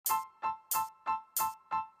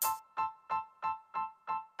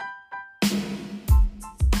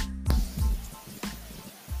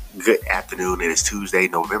Good afternoon. It is Tuesday,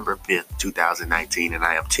 November 5th, 2019, and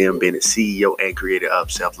I am Tim Bennett, CEO and creator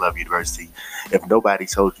of Self Love University. If nobody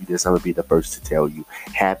told you this, I'm going to be the first to tell you.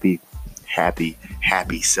 Happy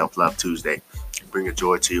Self Love Tuesday. Bring a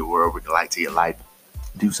joy to your world, bring a light to your life.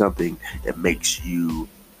 Do something that makes you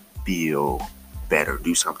feel better.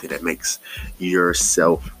 Do something that makes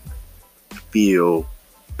yourself feel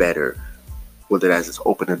better. Whether that's just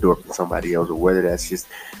opening the door for somebody else or whether that's just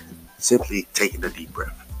simply taking a deep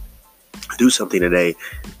breath. Do something today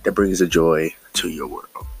that brings a joy to your world.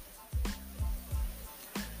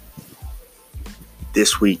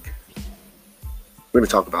 This week, we're going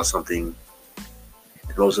to talk about something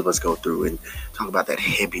that most of us go through and talk about that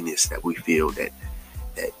heaviness that we feel, that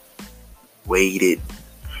weighted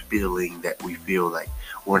feeling that we feel like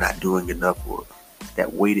we're not doing enough, or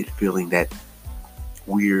that weighted feeling that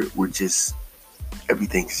we're just,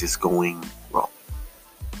 everything's just going wrong.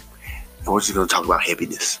 And we're just going to talk about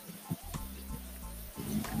heaviness.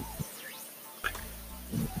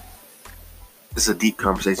 It's a deep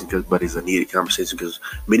conversation, but it's a needed conversation because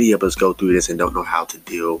many of us go through this and don't know how to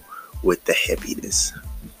deal with the heaviness.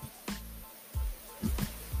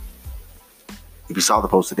 If you saw the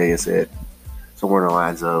post today, it said somewhere along the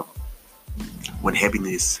lines of, when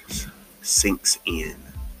heaviness sinks in,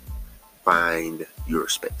 find your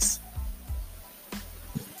space.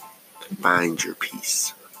 Find your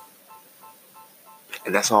peace.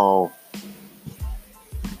 And that's all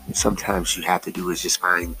sometimes you have to do, is just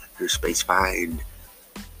find your space, find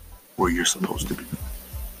where you're supposed to be.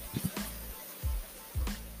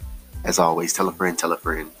 As always, tell a friend, tell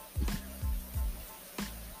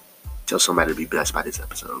somebody to be blessed by this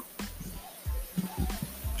episode.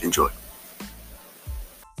 Enjoy.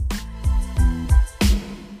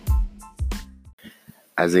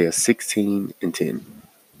 Isaiah 16:10.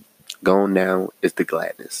 Gone now is the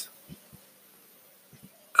gladness.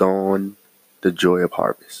 Gone the joy of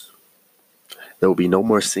harvest. There will be no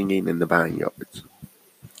more singing in the vineyards.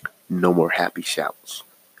 No more happy shouts.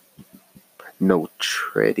 No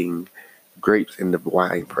treading grapes in the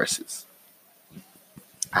wine presses.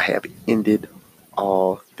 I have ended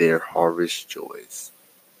all their harvest joys.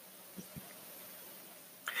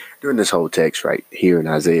 During this whole text right here in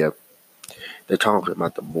Isaiah, they're talking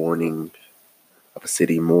about the mourning of a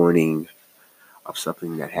city, mourning of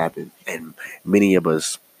something that happened. And many of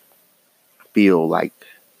us feel like,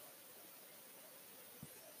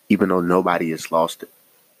 even though nobody has lost it,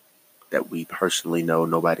 that we personally know,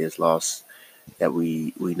 nobody has lost, that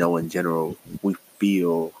we know in general, we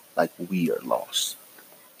feel like we are lost.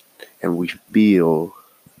 And we feel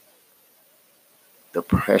the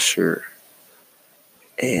pressure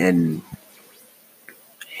and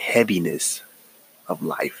heaviness of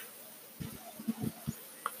life.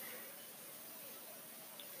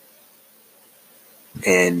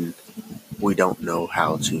 And we don't know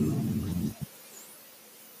how to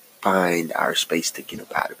find our space to get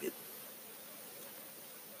up out of it.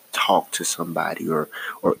 Talk to somebody or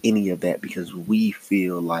any of that, because we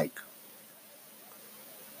feel like,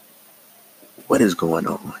 what is going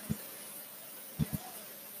on?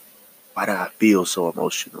 Why do I feel so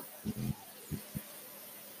emotional?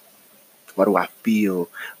 Why do I feel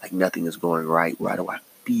like nothing is going right? Why do I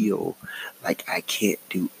feel like I can't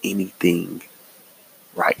do anything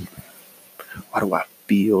right? Why do I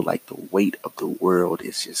feel like the weight of the world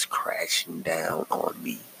is just crashing down on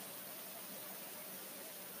me?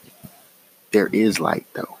 There is light,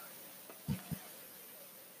 though.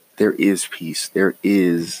 There is peace. There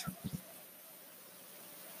is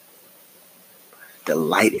the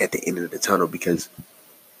light at the end of the tunnel, because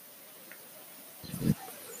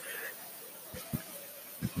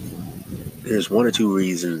there's one or two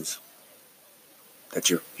reasons that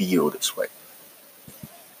you feel this way.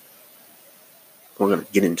 We're going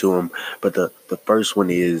to get into them, but the first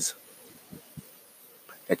one is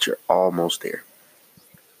that you're almost there.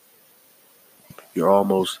 You're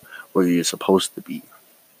almost where you're supposed to be.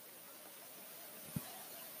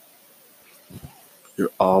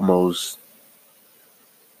 You're almost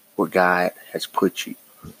where God has put you.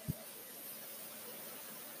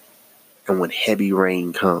 And when heavy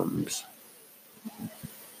rain comes,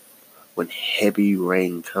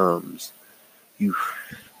 you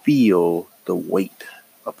feel the weight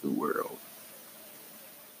of the world.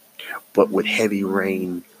 But with heavy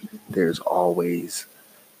rain, there's always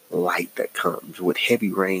light that comes. With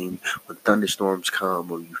heavy rain, when thunderstorms come,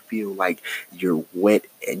 when you feel like you're wet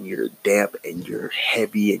and you're damp and you're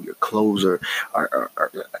heavy and your clothes are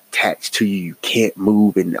attached to you, you can't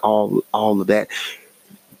move, and all of that,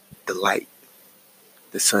 the light,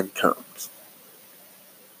 the sun comes.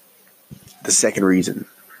 The second reason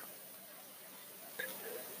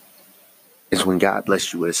is when God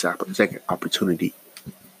bless you with a second opportunity,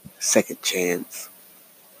 second chance.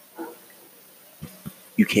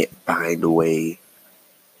 You can't find a way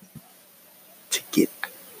to get,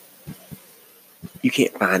 you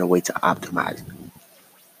can't find a way to optimize it.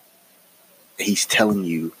 He's telling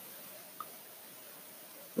you,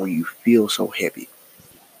 when you feel so heavy,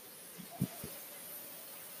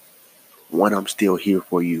 one, I'm still here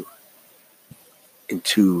for you. And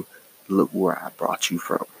two, look where I brought you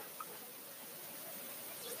from.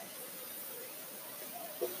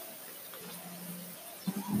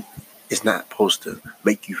 It's not supposed to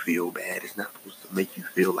make you feel bad. It's not supposed to make you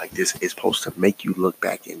feel like this. It's supposed to make you look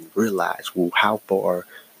back and realize, well, how far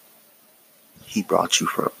he brought you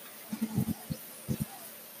from.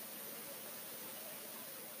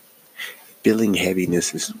 Feeling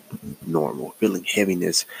heaviness is normal. Feeling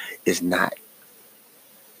heaviness is not,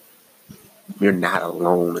 you're not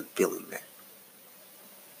alone in feeling that.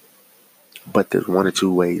 But there's one or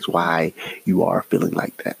two ways why you are feeling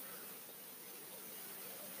like that.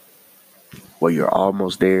 Well, you're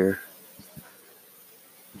almost there,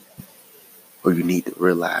 or you need to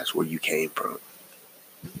realize where you came from.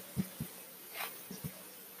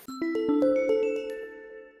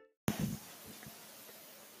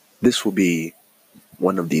 This will be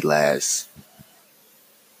one of the last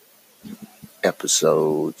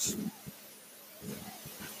episodes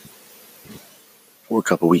for a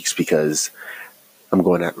couple weeks because I'm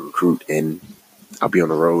going out to recruit and I'll be on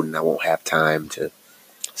the road and I won't have time to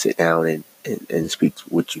sit down and speak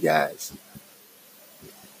with you guys.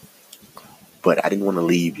 But I didn't want to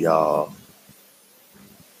leave y'all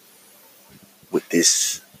with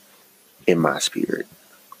this in my spirit.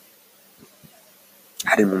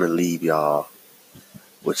 I didn't want to leave y'all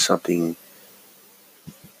with something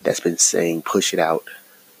that's been saying push it out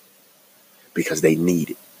because they need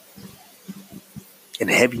it. And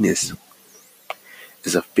heaviness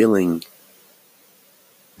is a feeling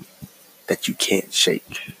that you can't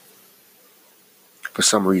shake. For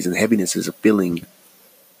some reason, heaviness is a feeling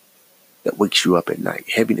that wakes you up at night.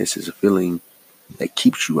 Heaviness is a feeling that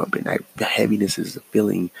keeps you up at night. Heaviness is a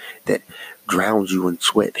feeling that drowns you in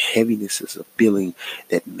sweat. Heaviness is a feeling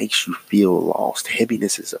that makes you feel lost.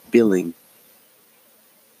 Heaviness is a feeling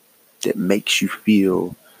that makes you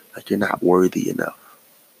feel like you're not worthy enough.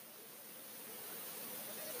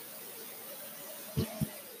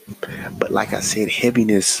 But like I said,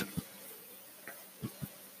 heaviness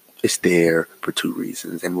is there for two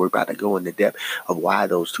reasons. And we're about to go into depth of why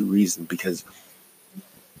those two reasons, because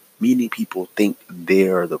many people think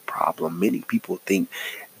they're the problem. Many people think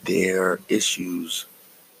their issues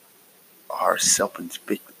are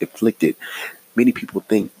self-inflicted. Many people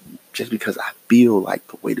think just because I feel like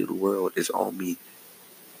the weight of the world is on me,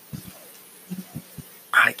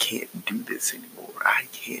 I can't do this anymore. I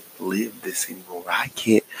can't live this anymore. I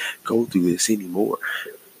can't go through this anymore.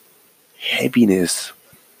 Heaviness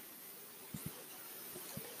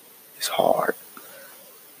is hard.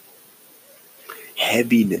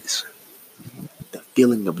 Heaviness, the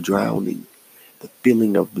feeling of drowning, the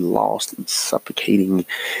feeling of lost and suffocating,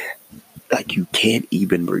 like you can't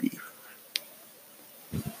even breathe.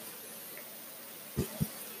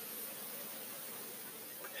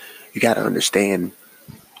 You got to understand,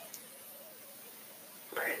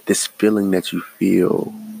 this feeling that you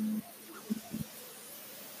feel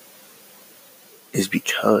is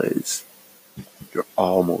because you're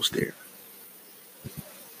almost there.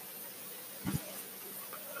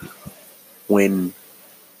 When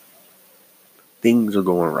things are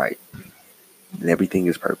going right and everything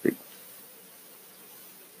is perfect,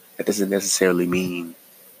 that doesn't necessarily mean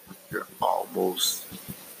you're almost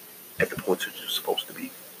at the point that you're supposed to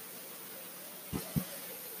be.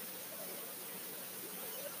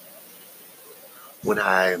 When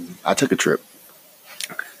I took a trip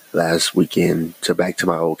last weekend back to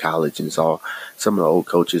my old college and saw some of the old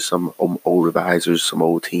coaches, some old advisors, some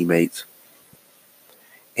old teammates,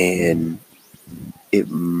 and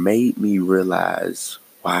it made me realize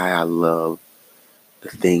why I love the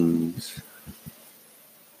things,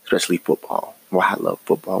 especially football, why I love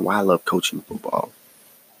football, why I love coaching football.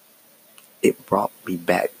 It brought me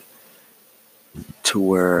back to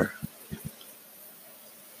where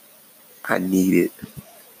I needed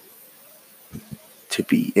to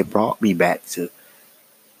be. It brought me back to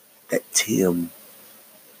that Tim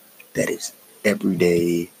that is every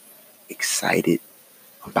day excited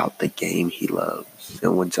about the game he loves.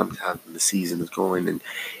 And when sometimes when the season is going, and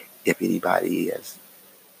if anybody has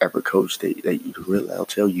ever coached, they'll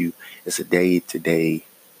tell you it's a day-to-day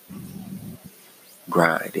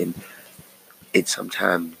grind. And it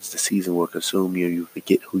sometimes the season will consume you. You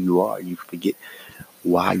forget who you are. You forget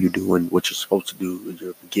why you're doing what you're supposed to do.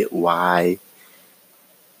 You forget why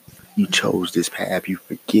you chose this path. You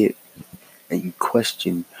forget and you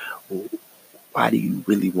question, well, why do you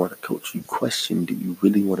really want to coach? You question, do you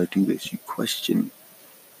really want to do this? You question,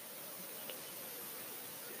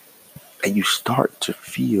 and you start to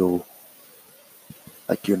feel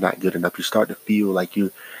like you're not good enough. You start to feel like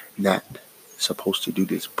you're not supposed to do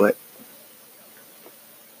this. But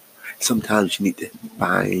sometimes you need to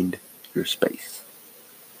find your space.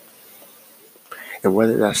 And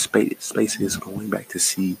whether that space is going back to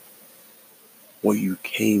see where you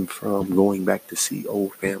came from, going back to see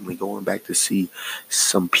old family, going back to see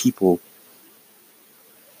some people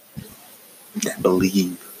that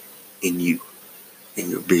believe in you, in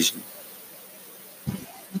your vision.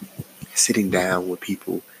 Sitting down with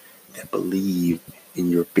people that believe in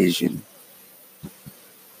your vision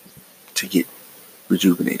to get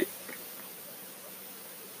rejuvenated.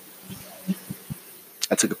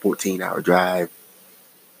 I took a 14-hour drive,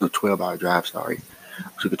 no, 12-hour drive, sorry. I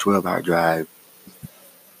took a 12-hour drive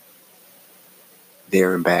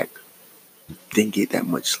there and back. Didn't get that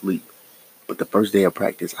much sleep. But the first day of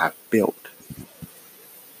practice, I felt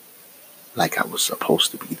like I was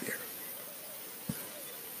supposed to be there.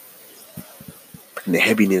 And the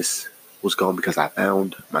heaviness was gone because I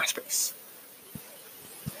found my space.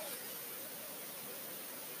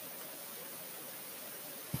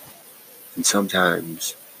 And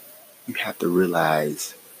sometimes you have to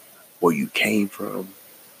realize where you came from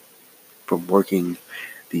working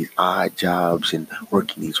these odd jobs and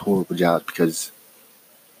working these horrible jobs because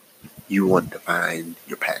you want to find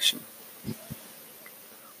your passion.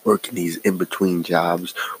 Working these in-between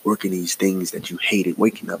jobs, working these things that you hated,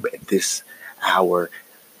 waking up at this hour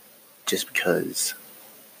just because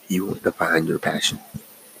you want to find your passion.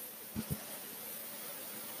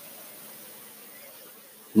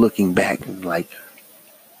 Looking back and like,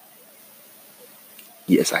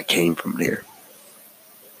 yes, I came from there.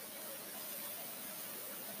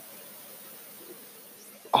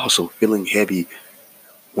 Also feeling heavy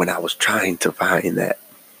when I was trying to find that.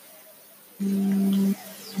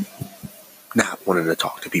 Not wanting to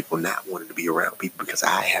talk to people, not wanting to be around people because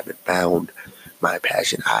I haven't found my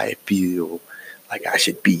passion. I feel like I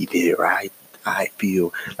should be there. I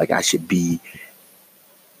feel like I should be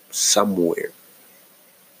somewhere.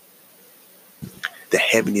 The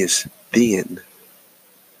heaviness then,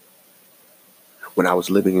 when I was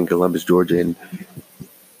living in Columbus, Georgia, and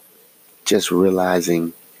just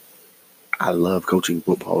realizing I love coaching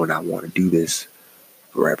football and I want to do this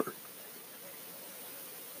forever.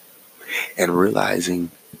 And realizing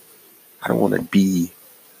I don't want to be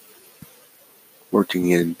working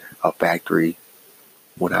in a factory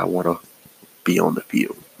when I want to be on the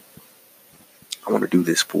field. I want to do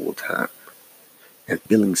this full time. And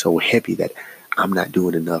feeling so heavy that I'm not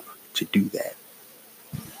doing enough to do that.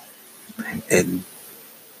 And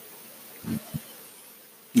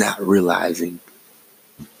not realizing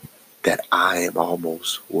that I am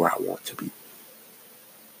almost where I want to be.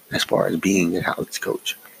 As far as being a college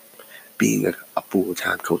coach, being a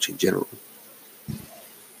full-time coach in general.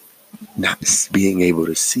 Not being able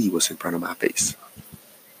to see what's in front of my face.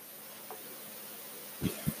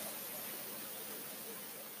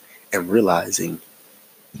 And realizing,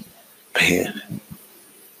 man,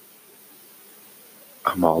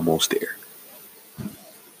 I'm almost there.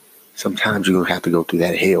 Sometimes you're going to have to go through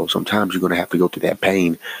that hell. Sometimes you're going to have to go through that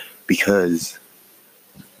pain because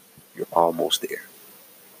you're almost there.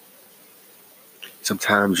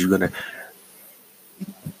 Sometimes you're going to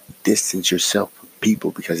distance yourself from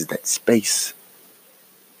people because that space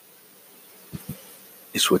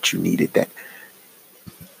is what you needed. That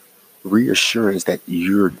reassurance that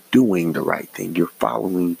you're doing the right thing. You're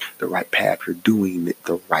following the right path. You're doing it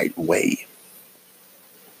the right way.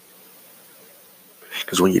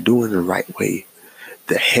 Because when you're doing it the right way,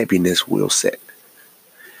 the heaviness will set.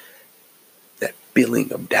 That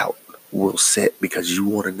feeling of doubt will set because you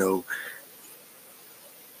want to know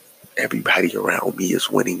everybody around me is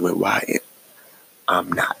winning when why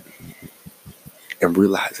I'm not. And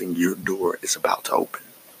realizing your door is about to open.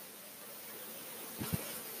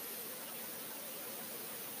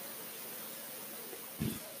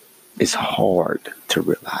 It's hard to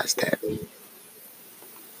realize that.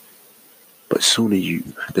 But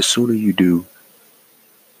the sooner you do,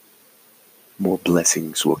 more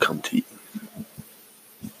blessings will come to you.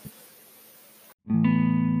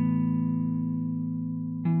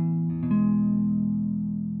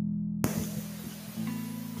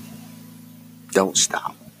 Don't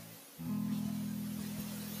stop.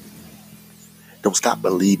 Don't stop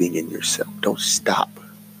believing in yourself. Don't stop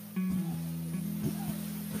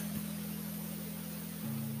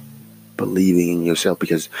believing in yourself,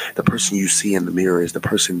 because the person you see in the mirror is the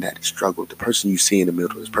person that struggled. The person you see in the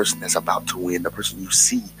middle is the person that's about to win. The person you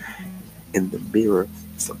see in the mirror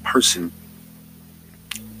is the person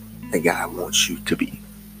that God wants you to be.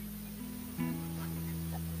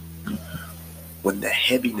 When the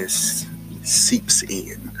heaviness seeps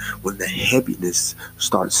in, when the heaviness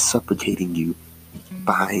starts suffocating you,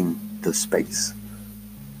 find the space.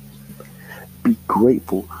 Be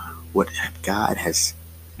grateful what God has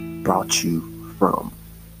brought you from.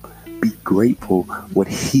 Be grateful what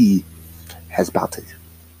He has about to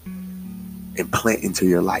implant into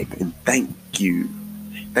your life, and thank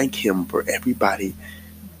Him for everybody,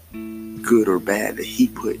 good or bad, that He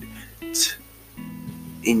put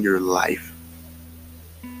in your life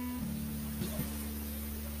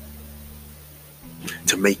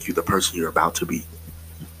to make you the person you're about to be.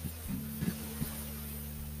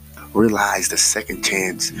 Realize the second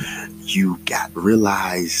chance you got.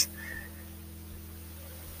 Realize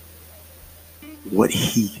what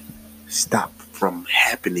He stopped from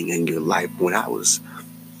happening in your life. When I was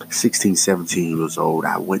 16, 17 years old,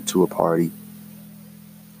 I went to a party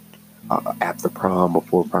after prom,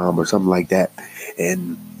 before prom, or something like that,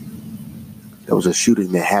 and there was a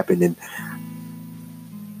shooting that happened, and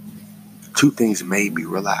two things made me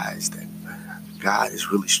realize that God is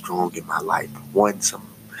really strong in my life. One,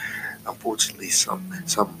 unfortunately,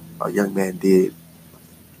 a young man did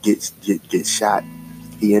get shot.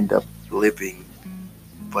 He ended up living,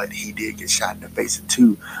 but he did get shot in the face. And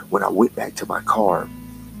two, when I went back to my car,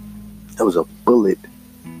 there was a bullet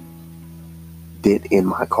dead in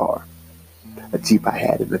my car, a Jeep I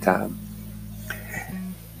had at the time.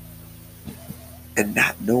 And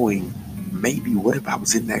not knowing, maybe what if I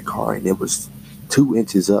was in that car and it was 2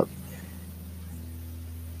 inches up,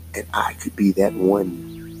 and I could be that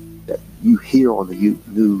one that you hear on the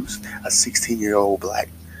news, a 16-year-old black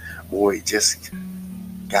boy just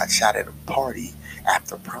got shot at a party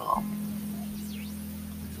after prom.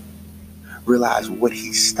 Realize what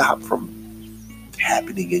He stopped from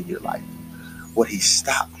happening in your life, what He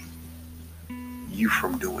stopped you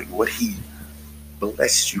from doing, what He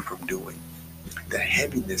blessed you from doing. The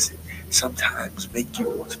heaviness sometimes make you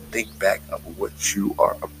want to think back of what you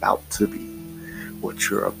are about to be, what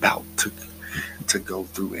you're about to go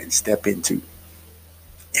through and step into.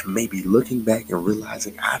 And maybe looking back and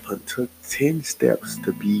realizing I've took 10 steps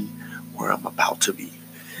to be where I'm about to be.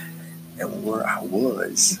 And where I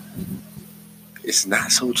was, it's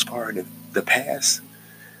not so far in the past,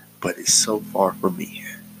 but it's so far from me.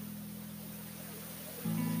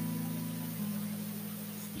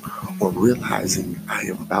 Or realizing I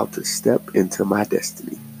am about to step into my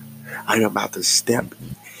destiny. I am about to step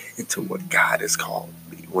into what God has called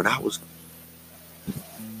me. When I was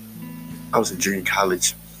in junior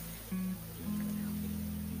college,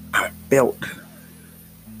 I felt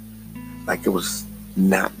like it was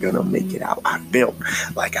not gonna make it out. I felt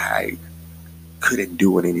like I couldn't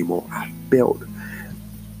do it anymore. I felt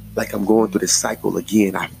like I'm going through this cycle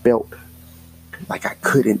again. I felt like I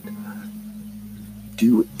couldn't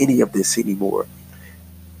do any of this anymore.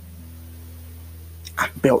 I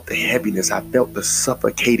felt the heaviness. I felt the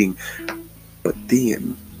suffocating. But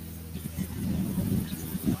then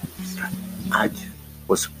I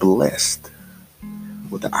was blessed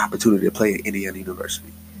with the opportunity to play at Indiana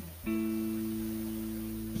University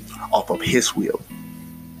off of His will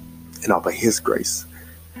and off of His grace.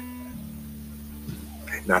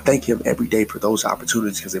 And I thank Him every day for those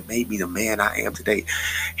opportunities, because it made me the man I am today.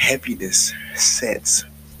 Heaviness sets,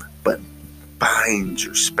 but find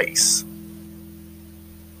your space.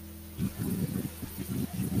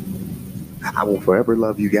 I will forever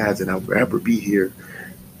love you guys, and I will forever be here.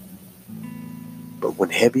 But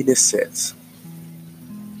when heaviness sets,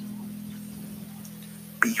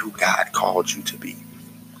 be who God called you to be.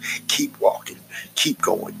 Keep walking, keep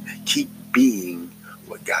going, keep being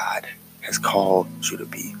what God has called you to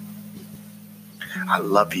be. I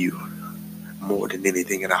love you more than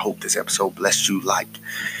anything, and I hope this episode blessed you like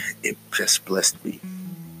it just blessed me.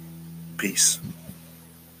 Peace.